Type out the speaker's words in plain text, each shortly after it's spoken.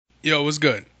Yo, what's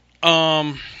good?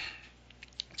 Um,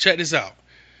 Check this out.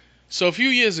 So a few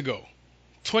years ago,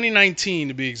 2019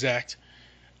 to be exact,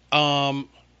 um,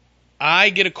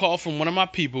 I get a call from one of my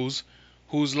peoples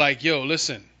who's like, "Yo,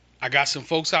 listen, I got some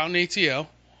folks out in ATL.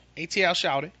 ATL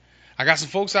shouted. I got some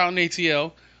folks out in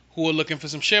ATL who are looking for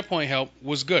some SharePoint help.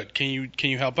 What's good? Can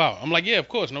you help out?" I'm like, "Yeah, of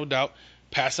course, no doubt.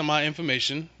 Pass them my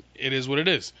information. It is what it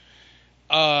is."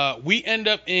 We end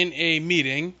up in a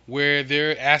meeting where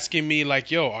they're asking me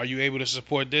like, "Yo, are you able to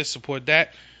support this, support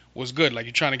that? What's good? Like,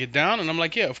 you trying to get down?" And I'm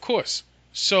like, "Yeah, of course."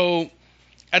 So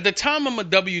at the time, I'm a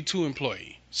W-2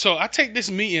 employee. So I take this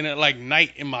meeting at like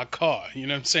night in my car. You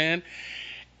know what I'm saying?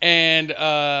 And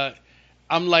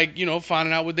I'm like,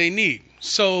 finding out what they need.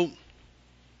 So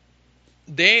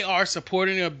they are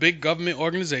supporting a big government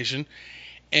organization,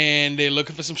 and they're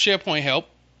looking for some SharePoint help,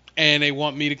 and they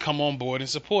want me to come on board and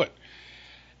support.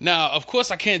 Now, of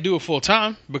course, I can't do it full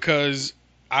time because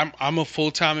I'm a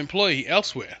full time employee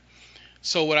elsewhere.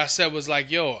 So what I said was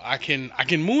like, yo, I can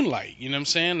moonlight. You know what I'm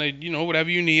saying? Like, whatever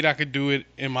you need, I could do it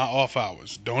in my off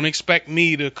hours. Don't expect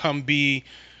me to come be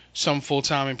some full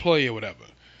time employee or whatever.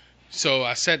 So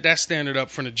I set that standard up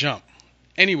from the jump.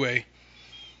 Anyway,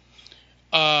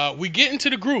 we get into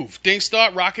the groove. Things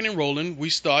start rocking and rolling. We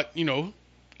start,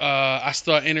 I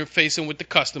start interfacing with the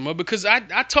customer because I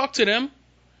talk to them.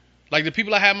 Like the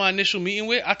people I had my initial meeting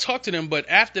with, I talked to them, but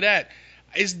after that,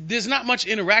 there's not much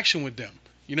interaction with them.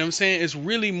 You know what I'm saying? It's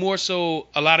really more so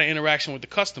a lot of interaction with the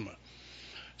customer.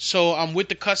 So I'm with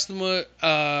the customer,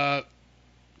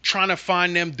 trying to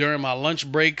find them during my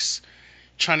lunch breaks,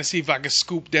 trying to see if I can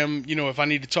scoop them, if I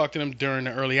need to talk to them during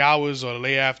the early hours or the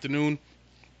late afternoon,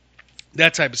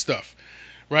 that type of stuff,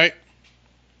 right?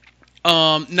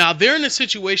 Now they're in a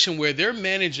situation where they're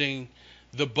managing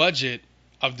the budget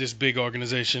of this big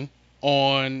organization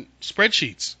on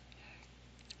spreadsheets.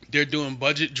 They're doing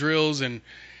budget drills and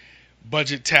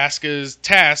budget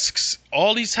tasks,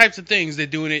 all these types of things. They're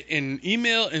doing it in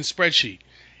email and spreadsheet.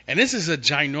 And this is a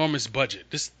ginormous budget.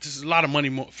 This is a lot of money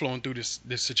flowing through this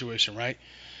situation, right?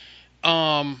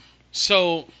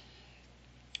 So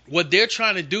what they're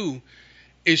trying to do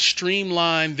is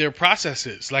streamline their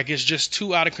processes. Like it's just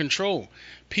too out of control.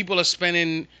 People are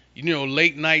spending,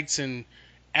 late nights and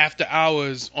after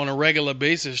hours on a regular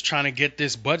basis trying to get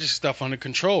this budget stuff under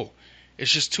control.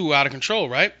 It's just too out of control,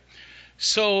 right?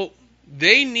 So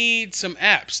they need some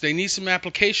apps. They need some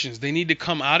applications. They need to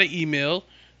come out of email.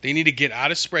 They need to get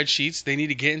out of spreadsheets. They need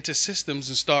to get into systems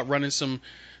and start running some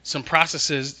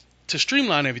processes to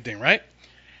streamline everything, right?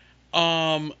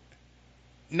 Now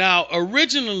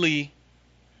originally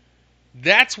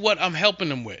that's what I'm helping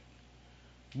them with.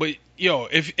 But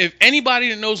if anybody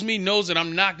that knows me knows that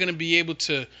I'm not gonna be able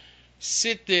to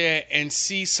sit there and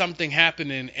see something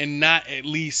happening and not at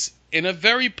least in a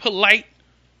very polite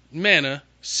manner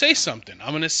say something.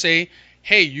 I'm gonna say,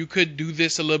 hey, you could do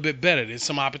this a little bit better. There's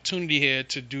some opportunity here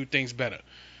to do things better.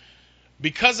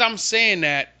 Because I'm saying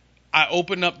that, I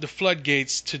open up the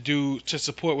floodgates to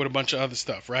support with a bunch of other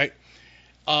stuff, right?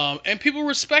 And people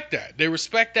respect that. They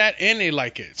respect that and they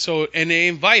like it. So and they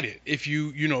invite it if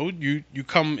you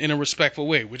come in a respectful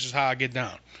way, which is how I get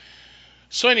down.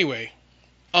 So anyway,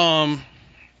 I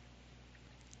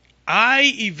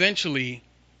eventually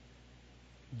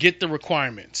get the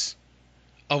requirements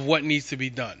of what needs to be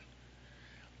done.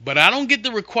 But I don't get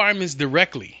the requirements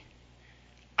directly.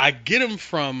 I get them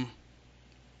from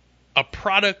a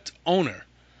product owner.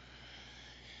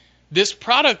 This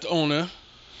product owner,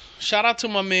 shout out to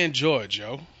my man George,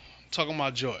 yo. I'm talking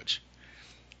about George.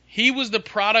 He was the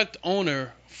product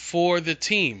owner for the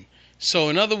team. So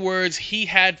in other words, he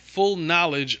had full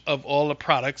knowledge of all the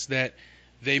products that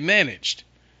they managed.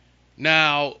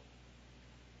 Now,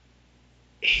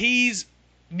 he's,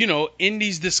 in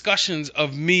these discussions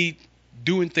of me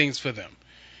doing things for them.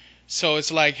 So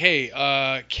it's like,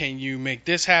 hey, can you make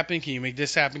this happen? Can you make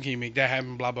this happen? Can you make that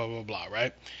happen? Blah, blah, blah, blah,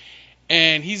 right?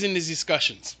 And he's in these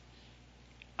discussions.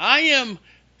 I am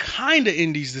kind of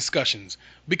in these discussions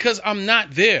because I'm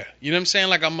not there. You know what I'm saying?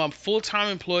 Like I'm a full-time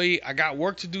employee. I got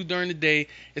work to do during the day.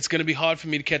 It's going to be hard for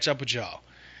me to catch up with y'all.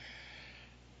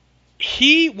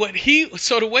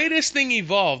 So the way this thing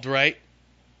evolved, right,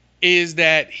 is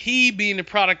that he being the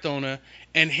product owner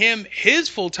and his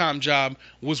full-time job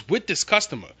was with this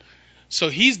customer. So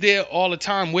he's there all the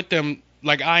time with them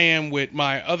like I am with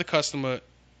my other customer,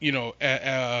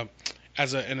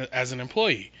 as an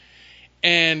employee.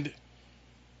 And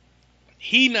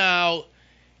he now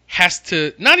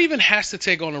not even has to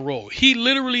take on a role. He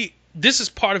literally, this is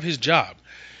part of his job.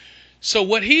 So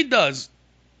what he does,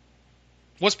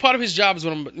 what's part of his job is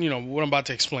what I'm about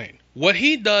to explain. What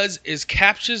he does is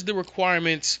captures the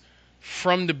requirements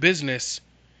from the business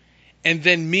And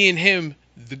then me and him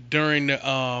during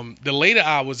the later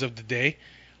hours of the day,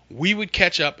 we would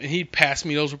catch up, and he'd pass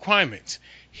me those requirements.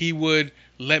 He would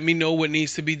let me know what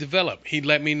needs to be developed. He'd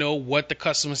let me know what the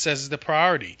customer says is the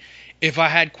priority. If I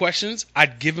had questions,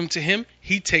 I'd give them to him.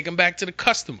 He'd take them back to the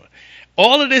customer.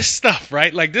 All of this stuff,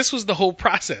 right? Like, this was the whole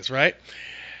process, right?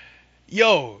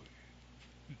 Yo,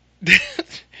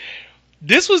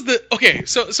 this was the okay.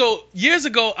 So years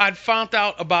ago, I'd found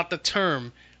out about the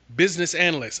term business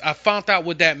analyst. I found out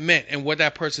what that meant and what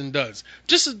that person does,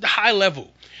 just at the high level.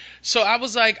 So I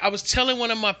was telling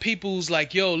one of my peoples,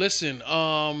 like, yo, listen,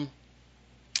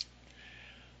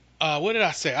 what did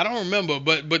I say? I don't remember,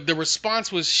 but the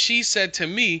response was, she said to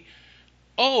me,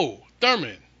 "Oh,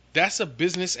 Thurman, that's a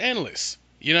business analyst."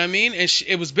 You know what I mean? And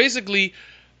it was basically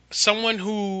someone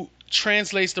who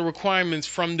translates the requirements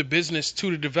from the business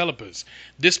to the developers.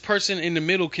 This person in the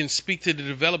middle can speak to the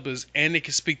developers and they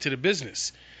can speak to the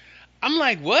business. I'm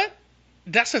like, what?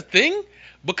 That's a thing?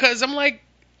 Because I'm like,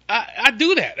 I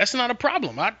do that. That's not a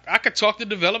problem. I could talk to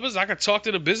developers. I could talk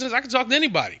to the business. I could talk to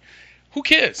anybody. Who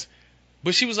cares?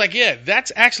 But she was like, yeah,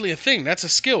 that's actually a thing. That's a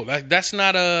skill. That's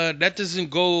not a, that doesn't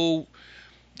go,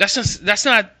 that's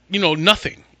not,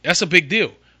 nothing. That's a big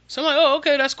deal. So I'm like, oh,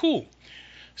 okay, that's cool.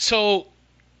 So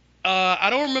I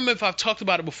don't remember if I've talked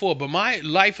about it before, but my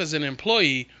life as an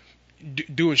employee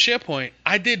doing SharePoint,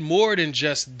 I did more than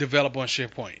just develop on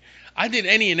SharePoint. I did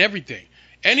any and everything.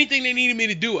 Anything they needed me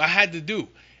to do, I had to do.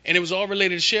 And it was all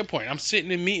related to SharePoint. I'm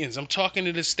sitting in meetings. I'm talking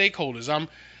to the stakeholders.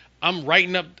 I'm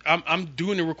writing up. I'm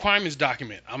doing the requirements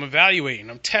document. I'm evaluating.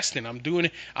 I'm testing. I'm doing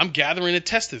it. I'm gathering the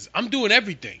testers. I'm doing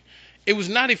everything. It was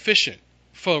not efficient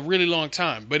for a really long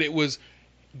time, but it was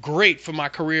great for my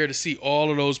career to see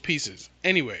all of those pieces.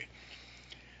 Anyway,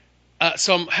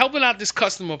 so I'm helping out this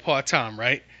customer part-time,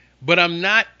 right? But I'm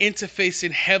not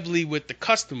interfacing heavily with the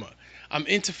customer. I'm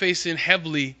interfacing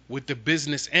heavily with the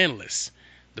business analyst,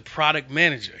 the product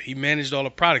manager. He managed all the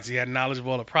products. He had knowledge of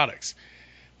all the products.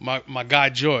 My guy,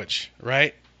 George,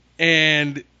 right?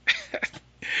 And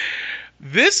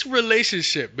this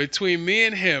relationship between me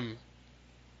and him,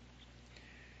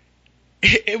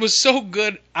 it was so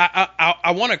good.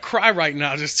 I want to cry right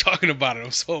now just talking about it.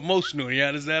 I'm so emotional. You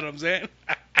understand what I'm saying?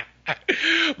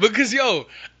 Because, yo,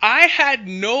 I had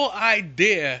no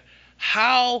idea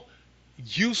how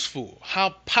useful, how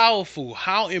powerful,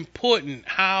 how important,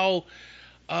 how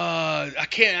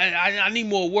I need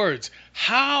more words.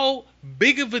 How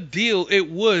big of a deal it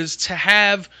was to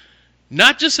have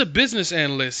not just a business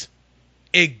analyst,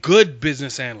 a good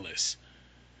business analyst.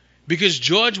 Because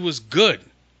George was good.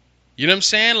 You know what I'm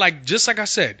saying? Like, just like I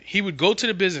said, he would go to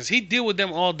the business. He'd deal with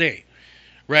them all day,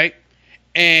 right?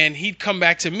 And he'd come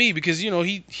back to me because,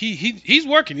 he's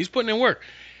working. He's putting in work.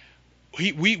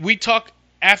 We talk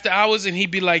after hours, and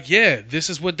he'd be like, yeah, this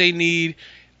is what they need.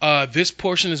 This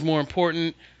portion is more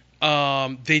important.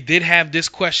 They did have this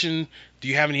question. Do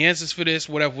you have any answers for this?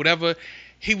 Whatever.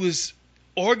 He was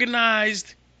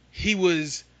organized. He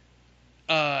was,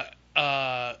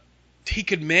 he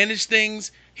could manage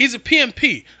things. He's a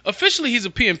PMP. Officially, he's a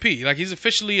PMP. Like, he's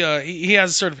officially, he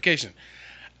has a certification.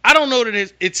 I don't know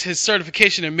that it's his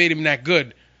certification that made him that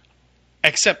good,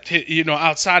 except,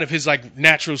 outside of his, like,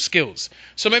 natural skills.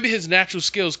 So maybe his natural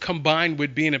skills combined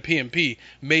with being a PMP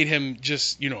made him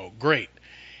just, great.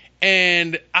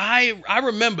 And I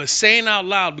remember saying out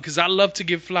loud, because I love to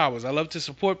give flowers. I love to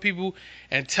support people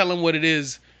and tell them what it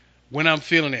is when I'm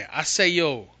feeling it. I say,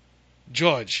 yo,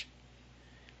 George,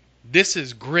 this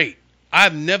is great.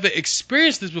 I've never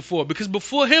experienced this before, because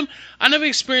before him, I never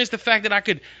experienced the fact that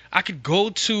I could go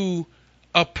to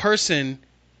a person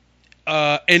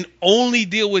and only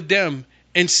deal with them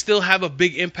and still have a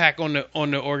big impact on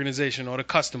the organization or the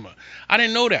customer. I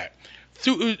didn't know that.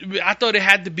 I thought it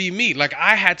had to be me. Like,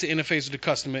 I had to interface with the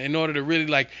customer in order to really,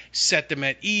 like, set them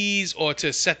at ease or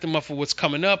to set them up for what's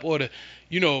coming up or to,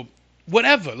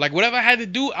 whatever. Like, whatever I had to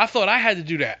do, I thought I had to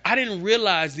do that. I didn't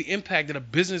realize the impact that a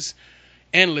business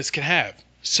analyst can have.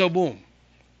 So, boom.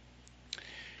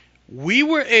 We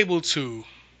were able to,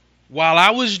 while I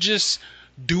was just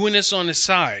doing this on the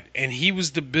side and he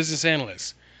was the business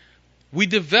analyst, we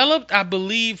developed, I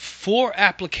believe, 4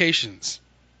 applications.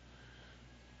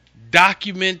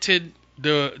 Documented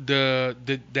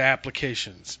the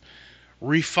applications,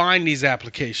 refined these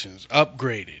applications,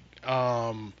 upgraded,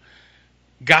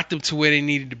 got them to where they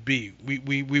needed to be.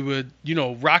 We were,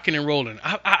 rocking and rolling.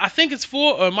 I think it's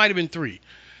 4 or it might have been 3.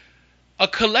 A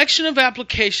collection of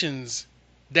applications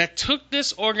that took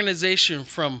this organization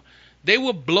from, they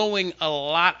were blowing a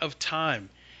lot of time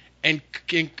and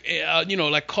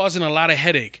like causing a lot of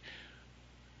headache,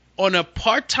 on a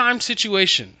part-time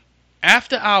situation.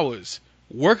 After hours,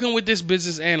 Working with this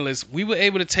business analyst, we were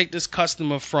able to take this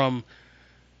customer from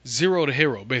zero to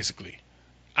hero, basically.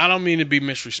 I don't mean to be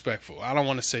disrespectful. I don't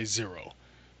want to say zero.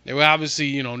 They were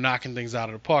obviously, knocking things out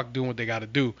of the park, doing what they got to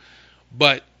do.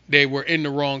 But they were in the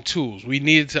wrong tools. We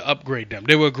needed to upgrade them.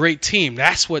 They were a great team.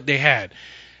 That's what they had.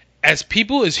 As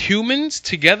people, as humans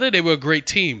together, they were a great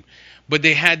team. But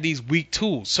they had these weak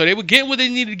tools. So they were getting what they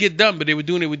needed to get done, but they were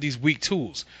doing it with these weak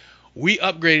tools. We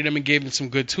upgraded them and gave them some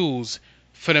good tools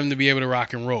for them to be able to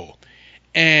rock and roll.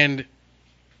 And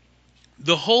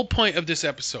the whole point of this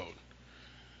episode,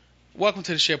 welcome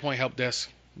to the SharePoint Help Desk,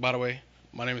 by the way.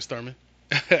 My name is Thurman.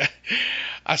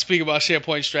 I speak about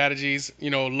SharePoint strategies,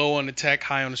 low on the tech,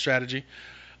 high on the strategy.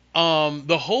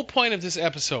 The whole point of this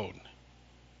episode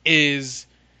is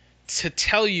to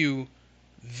tell you,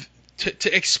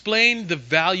 to explain the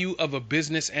value of a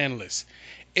business analyst.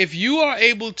 If you are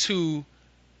able to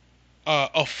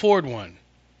afford one,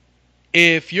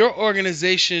 if your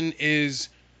organization is,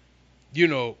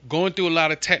 going through a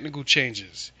lot of technical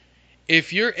changes,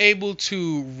 if you're able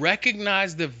to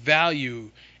recognize the value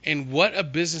in what a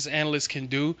business analyst can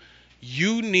do,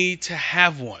 you need to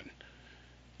have one.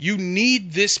 You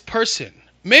need this person.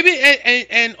 Maybe,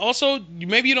 and also,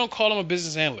 maybe you don't call them a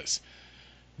business analyst.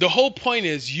 The whole point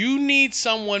is you need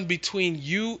someone between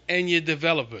you and your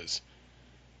developers,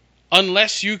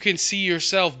 unless you can see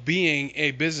yourself being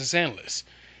a business analyst.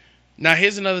 Now,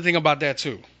 here's another thing about that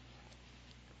too.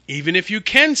 Even if you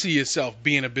can see yourself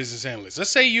being a business analyst, let's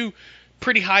say you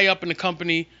pretty high up in the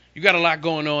company, you got a lot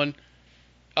going on,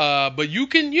 but you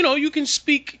can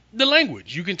speak the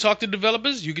language. You can talk to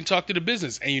developers, you can talk to the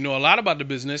business, and you know a lot about the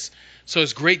business, so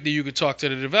it's great that you could talk to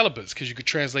the developers because you could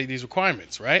translate these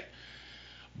requirements, right?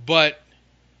 But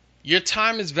your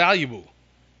time is valuable,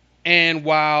 and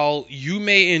while you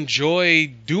may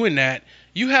enjoy doing that,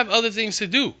 you have other things to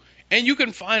do, and you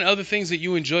can find other things that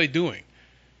you enjoy doing.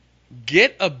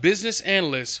 Get a business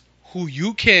analyst who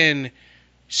you can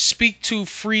speak to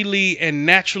freely and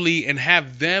naturally and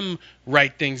have them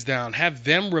write things down, have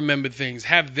them remember things,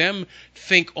 have them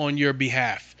think on your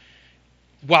behalf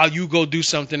while you go do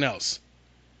something else.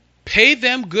 Pay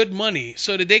them good money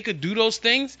so that they could do those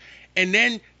things and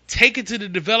then take it to the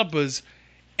developers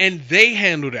and they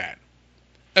handle that.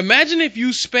 Imagine if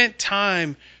you spent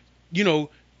time,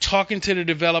 talking to the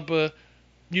developer,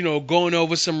 going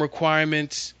over some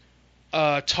requirements,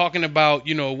 talking about,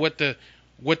 what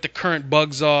the current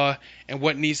bugs are and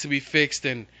what needs to be fixed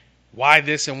and why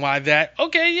this and why that.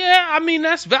 Okay, yeah, I mean,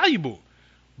 that's valuable.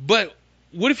 But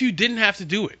what if you didn't have to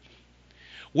do it?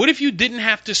 What if you didn't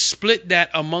have to split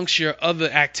that amongst your other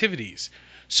activities?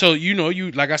 So,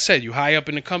 you like I said, you high up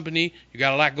in the company, you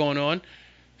got a lot going on.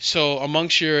 So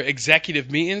amongst your executive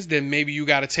meetings, then maybe you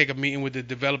got to take a meeting with the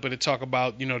developer to talk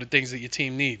about, the things that your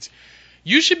team needs.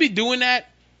 You should be doing that.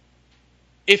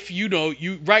 If you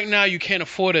right now you can't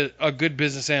afford a good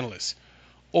business analyst,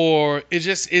 or it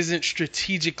just isn't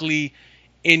strategically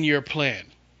in your plan,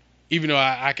 even though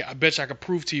I bet you I could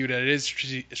prove to you that it is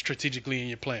strategically in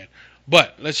your plan.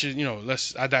 But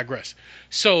I digress.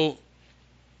 So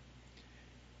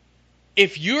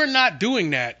if you're not doing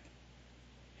that,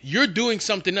 you're doing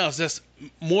something else that's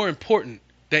more important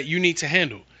that you need to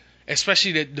handle,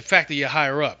 especially the fact that you're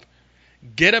higher up.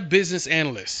 Get a business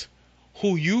analyst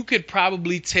who you could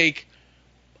probably take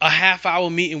a half-hour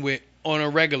meeting with on a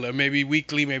regular, maybe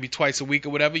weekly, maybe twice a week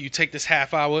or whatever. You take this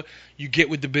half hour, you get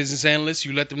with the business analyst,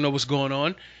 you let them know what's going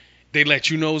on. They let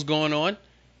you know what's going on.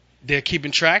 They're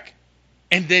keeping track.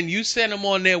 And then you send them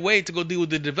on their way to go deal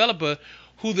with the developer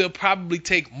who they'll probably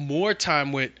take more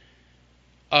time with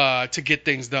to get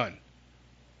things done.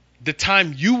 The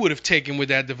time you would have taken with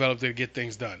that developer to get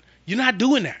things done. You're not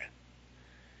doing that.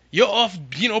 You're off,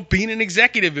 being an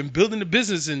executive and building the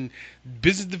business and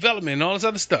business development and all this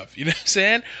other stuff. You know what I'm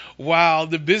saying? While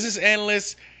the business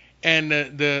analysts and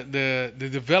the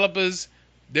developers,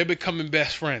 they're becoming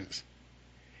best friends.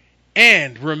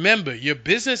 And remember, your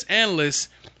business analyst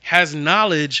has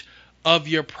knowledge of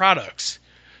your products.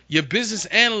 Your business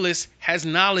analyst has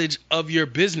knowledge of your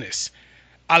business.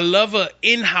 I love an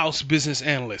in-house business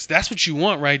analyst. That's what you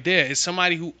want right there. It's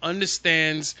somebody who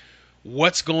understands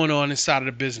what's going on inside of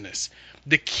the business,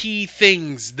 the key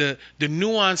things, the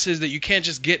nuances that you can't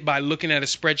just get by looking at a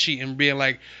spreadsheet and being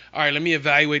like, all right, let me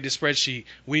evaluate the spreadsheet.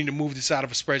 We need to move this out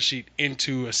of a spreadsheet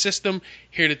into a system.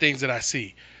 Here are the things that I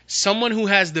see. Someone who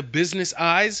has the business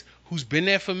eyes, who's been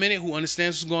there for a minute, who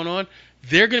understands what's going on,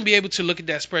 they're going to be able to look at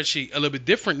that spreadsheet a little bit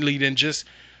differently than just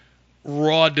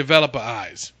raw developer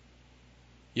eyes.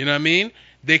 You know what I mean?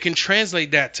 They can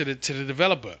translate that to the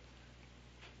developer.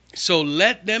 So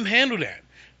let them handle that.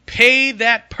 Pay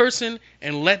that person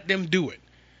and let them do it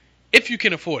if you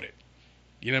can afford it.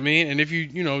 You know what I mean? And if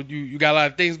you got a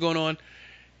lot of things going on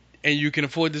and you can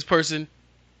afford this person,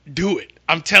 do it.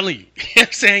 I'm telling you. You know what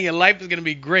I'm saying? Your life is going to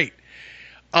be great.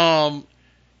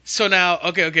 So now,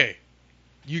 okay.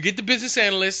 You get the business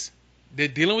analyst. They're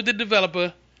dealing with the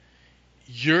developer.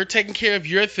 You're taking care of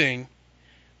your thing.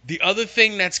 The other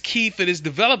thing that's key for this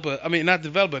developer,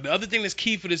 the other thing that's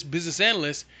key for this business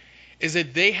analyst is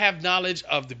that they have knowledge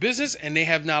of the business and they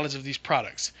have knowledge of these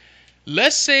products.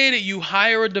 Let's say that you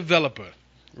hire a developer,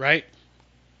 right?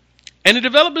 And the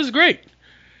developer is great.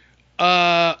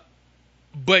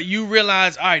 But you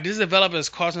realize, all right, this developer is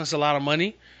costing us a lot of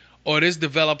money, or this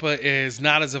developer is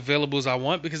not as available as I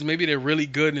want because maybe they're really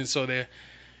good and so they're,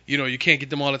 you can't get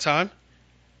them all the time.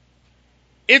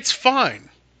 It's fine.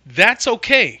 That's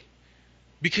okay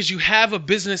because you have a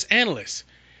business analyst.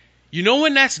 You know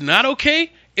when that's not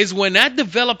okay is when that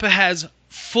developer has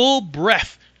full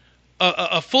breadth,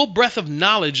 a full breadth of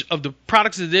knowledge of the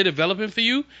products that they're developing for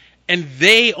you, and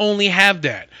they only have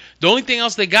that. The only thing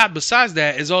else they got besides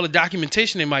that is all the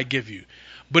documentation they might give you.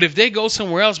 But if they go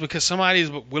somewhere else because somebody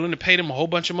is willing to pay them a whole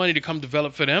bunch of money to come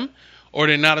develop for them, or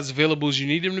they're not as available as you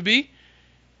need them to be,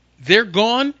 they're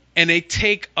gone and they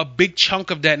take a big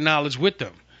chunk of that knowledge with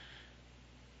them.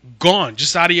 Gone,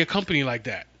 just out of your company like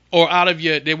that. Or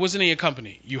they wasn't in your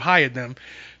company. You hired them.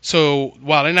 So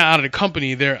while they're not out of the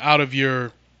company, they're out of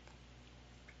they're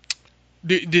out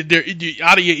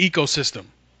of your ecosystem.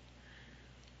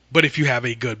 But if you have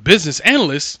a good business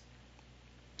analyst,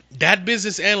 that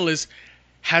business analyst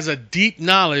has a deep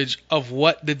knowledge of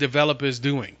what the developer is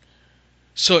doing.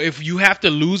 So if you have to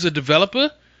lose a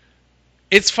developer,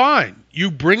 it's fine. You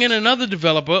bring in another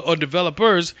developer or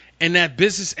developers, and that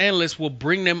business analyst will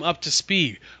bring them up to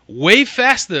speed way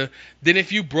faster than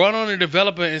if you brought on a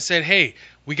developer and said, hey,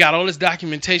 we got all this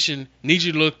documentation, need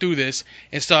you to look through this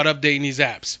and start updating these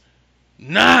apps.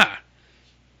 Nah.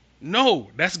 No,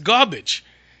 that's garbage.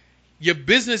 Your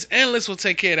business analyst will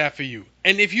take care of that for you.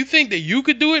 And if you think that you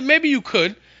could do it, maybe you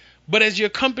could. But as your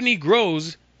company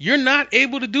grows, you're not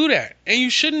able to do that. And you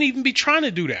shouldn't even be trying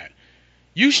to do that.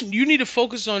 You need to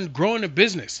focus on growing a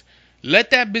business.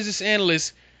 Let that business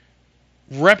analyst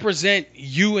represent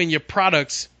you and your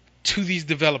products to these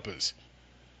developers.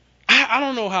 I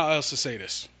don't know how else to say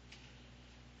this.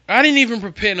 I didn't even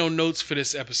prepare no notes for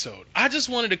this episode. I just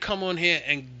wanted to come on here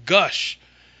and gush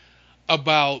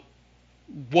about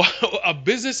what a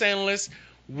business analyst,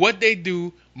 what they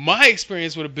do, my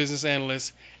experience with a business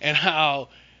analyst, and how,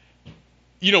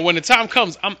 when the time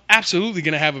comes, I'm absolutely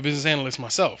going to have a business analyst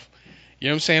myself. You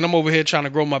know what I'm saying? I'm over here trying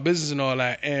to grow my business and all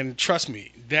that. And trust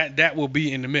me, that will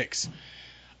be in the mix.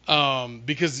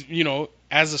 Because,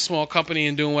 as a small company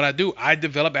and doing what I do, I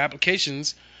develop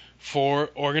applications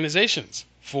for organizations,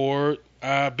 for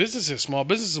businesses, small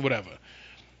businesses, whatever.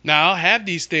 Now, I'll have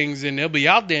these things and they'll be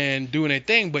out there and doing their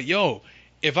thing. But,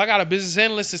 if I got a business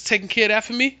analyst that's taking care of that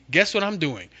for me, guess what I'm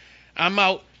doing? I'm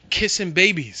out kissing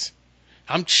babies.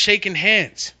 I'm shaking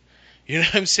hands. You know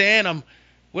what I'm saying?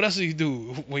 What else do you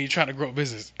do when you're trying to grow a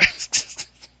business?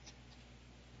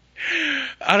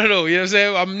 I don't know. You know what I'm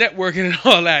saying? I'm networking and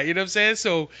all that. You know what I'm saying?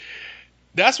 So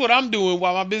that's what I'm doing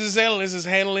while my business analyst is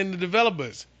handling the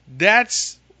developers.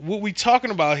 That's what we're talking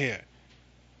about here.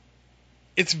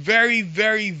 It's very,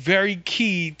 very, very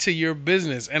key to your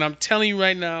business. And I'm telling you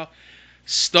right now,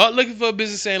 start looking for a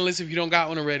business analyst if you don't got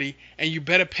one already. And you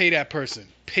better pay that person.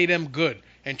 Pay them good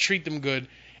and treat them good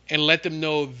and let them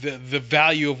know the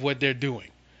value of what they're doing,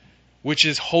 which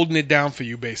is holding it down for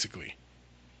you, basically.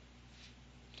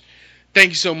 Thank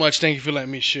you so much. Thank you for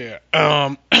letting me share.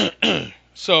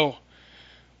 So,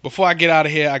 before I get out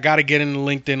of here, I got to get into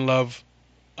LinkedIn Love.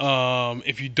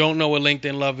 If you don't know what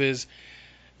LinkedIn Love is,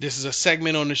 this is a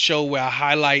segment on the show where I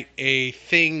highlight a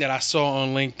thing that I saw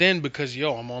on LinkedIn because,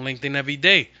 I'm on LinkedIn every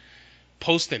day.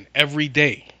 Posting every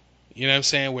day. You know what I'm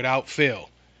saying? Without fail.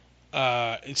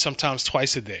 And sometimes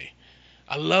twice a day.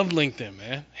 I love LinkedIn,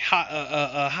 man.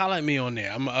 Highlight me on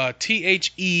there. I'm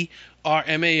THERMAN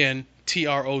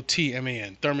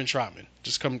TROTMAN, Thurman Trotman.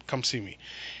 Just come see me.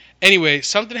 Anyway,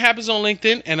 something happens on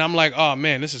LinkedIn, and I'm like, oh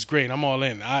man, this is great. I'm all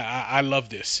in. I love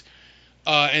this.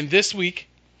 And this week,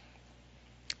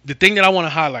 the thing that I want to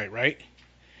highlight, right,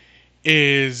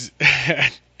 is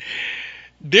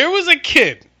there was a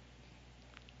kid.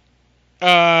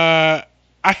 I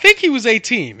think he was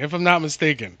 18, if I'm not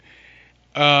mistaken.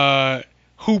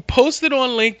 Who posted on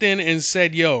LinkedIn and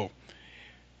said,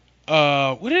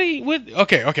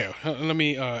 okay, let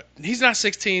me, he's not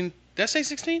 16. Did I say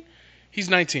 16? He's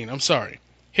 19. I'm sorry.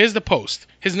 Here's the post.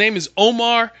 His name is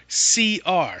Omar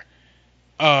CR.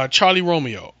 Charlie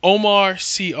Romeo. Omar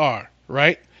CR,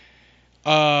 right?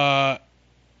 All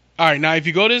All right, now if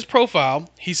you go to his profile,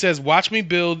 he says, "Watch me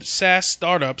build SaaS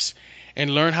startups and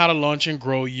learn how to launch and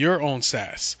grow your own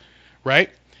SaaS."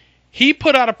 Right? He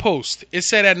put out a post. It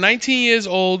said, "At 19 years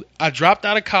old, I dropped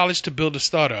out of college to build a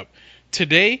startup.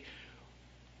 Today,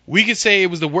 we could say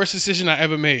it was the worst decision I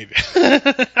ever made."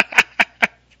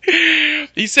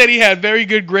 He said he had very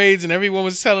good grades and everyone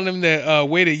was telling him to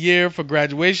wait a year for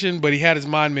graduation, but he had his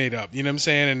mind made up. You know what I'm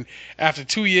saying? And after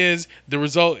 2 years, the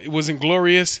result wasn't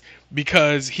glorious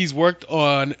because he's worked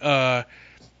on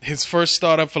his first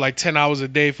startup for like 10 hours a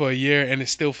day for a year, and it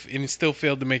still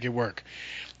failed to make it work.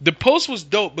 The post was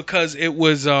dope because it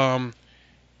was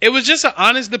just an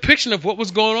honest depiction of what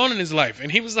was going on in his life.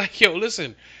 And he was like, "Yo,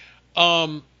 listen,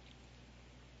 I'm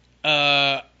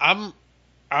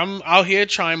out here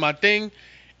trying my thing.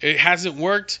 It hasn't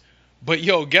worked. But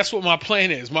yo, guess what my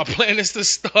plan is? My plan is to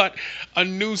start a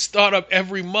new startup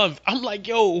every month." I'm like,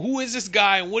 "Yo, who is this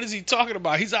guy and what is he talking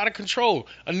about? He's out of control.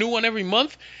 A new one every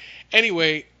month?"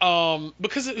 Anyway,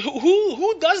 because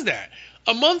who does that?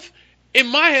 A month in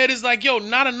my head is like, yo,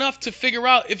 not enough to figure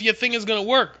out if your thing is gonna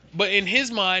work. But in his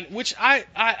mind, which I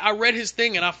read his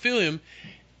thing and I feel him.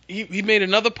 He made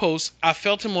another post. I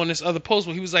felt him on this other post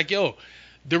where he was like, "Yo,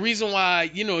 the reason why,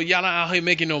 y'all not out here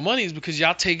making no money is because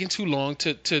y'all taking too long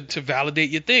to validate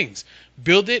your things.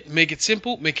 Build it, make it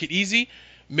simple, make it easy,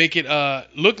 make it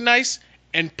look nice,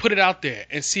 and put it out there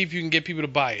and see if you can get people to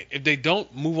buy it. If they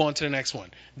don't, move on to the next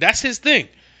one." That's his thing.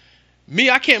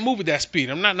 Me, I can't move at that speed.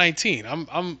 I'm not 19.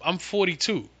 I'm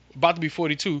 42, about to be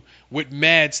 42, with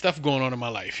mad stuff going on in my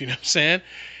life. You know what I'm saying?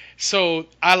 So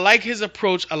I like his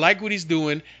approach. I like what he's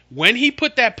doing. When he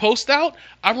put that post out,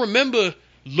 I remember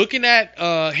looking at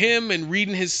him and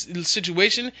reading his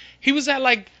situation. He was at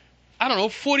like, I don't know,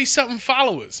 40-something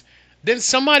followers. Then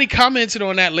somebody commented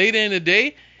on that later in the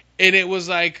day, and it was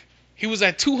like he was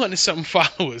at 200-something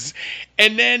followers.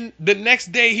 And then the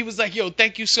next day, he was like, "Yo,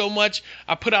 thank you so much.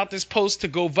 I put out this post to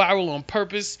go viral on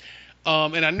purpose.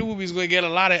 And I knew we was going to get a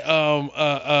lot of,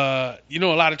 a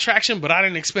lot of traction, but I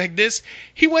didn't expect this."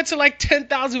 He went to like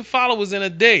 10,000 followers in a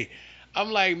day.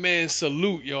 I'm like, man,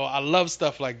 salute, yo. I love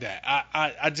stuff like that.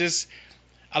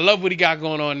 I love what he got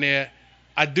going on there.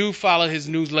 I do follow his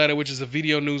newsletter, which is a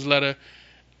video newsletter.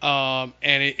 And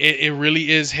it really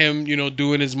is him,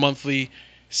 doing his monthly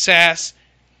SaaS.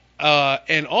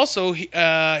 And also,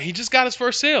 he just got his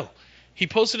first sale. He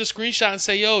posted a screenshot and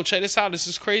said, "Yo, check this out. This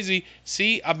is crazy.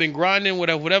 See, I've been grinding,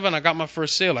 whatever, and I got my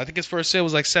first sale." I think his first sale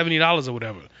was like $70 or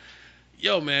whatever.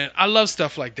 Yo, man, I love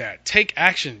stuff like that. Take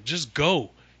action. Just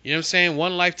go. You know what I'm saying?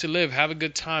 One life to live. Have a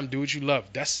good time. Do what you love.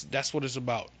 That's what it's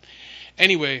about.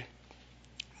 Anyway,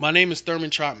 my name is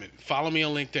Thurman Trotman. Follow me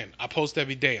on LinkedIn. I post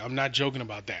every day. I'm not joking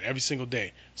about that. Every single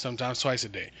day. Sometimes twice a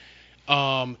day.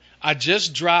 I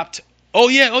just dropped... Oh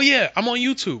yeah. I'm on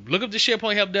YouTube. Look up the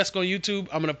SharePoint Help Desk on YouTube.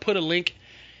 I'm going to put a link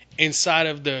inside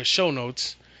of the show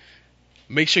notes.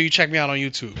 Make sure you check me out on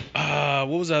YouTube.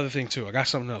 What was the other thing too? I got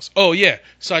something else. Oh yeah.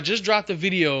 So I just dropped a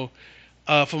video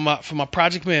for my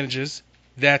project managers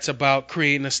that's about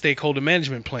creating a stakeholder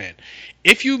management plan.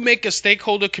 If you make a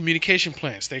stakeholder communication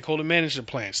plan, stakeholder management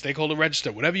plan, stakeholder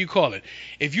register, whatever you call it,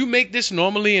 if you make this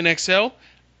normally in Excel,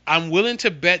 I'm willing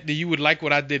to bet that you would like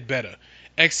what I did better.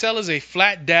 Excel is a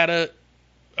flat data.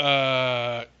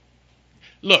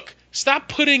 Look, stop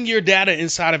putting your data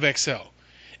inside of Excel.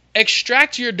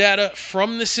 Extract your data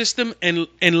from the system and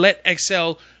let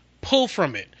Excel pull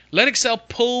from it. Let Excel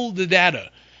pull the data.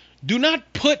 Do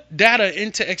not put data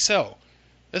into Excel.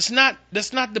 That's not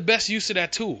the best use of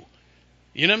that tool.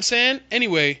 You know what I'm saying?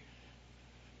 Anyway,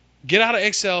 get out of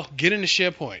Excel, get into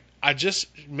SharePoint. I just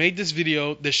made this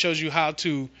video that shows you how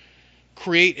to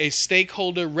create a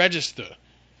stakeholder register.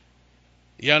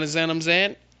 You understand what I'm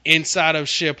saying? Inside of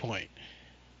SharePoint.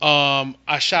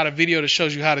 I shot a video that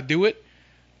shows you how to do it.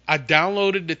 I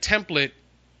downloaded the template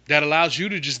that allows you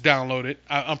to just download it.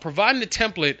 I'm providing the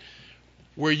template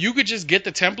where you could just get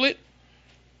the template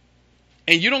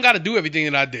and you don't got to do everything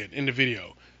that I did in the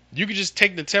video. You could just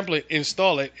take the template,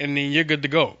 install it, and then you're good to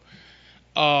go.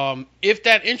 If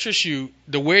that interests you,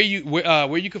 where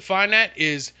you can find that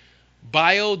is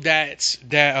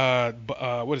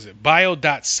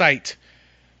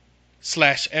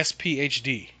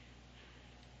bio.site/SPHD.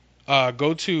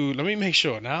 Go to, let me make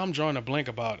sure. Now I'm drawing a blank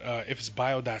about if it's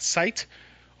bio.site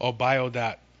or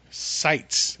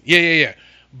bio.sites. Yeah.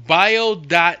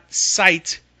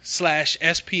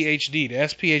 bio.site/SPHD. The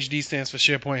SPHD stands for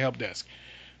SharePoint Help Desk.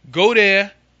 Go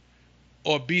there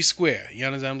or be square. You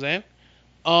understand what I'm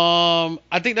saying?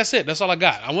 I think that's it. That's all I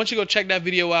got. I want you to go check that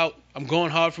video out. I'm going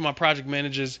hard for my project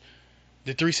managers.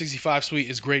 The 365 suite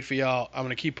is great for y'all. I'm going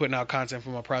to keep putting out content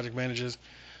for my project managers.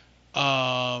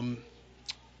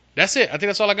 That's it. I think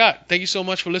that's all I got. Thank you so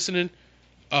much for listening.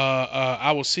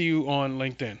 I will see you on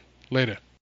LinkedIn later.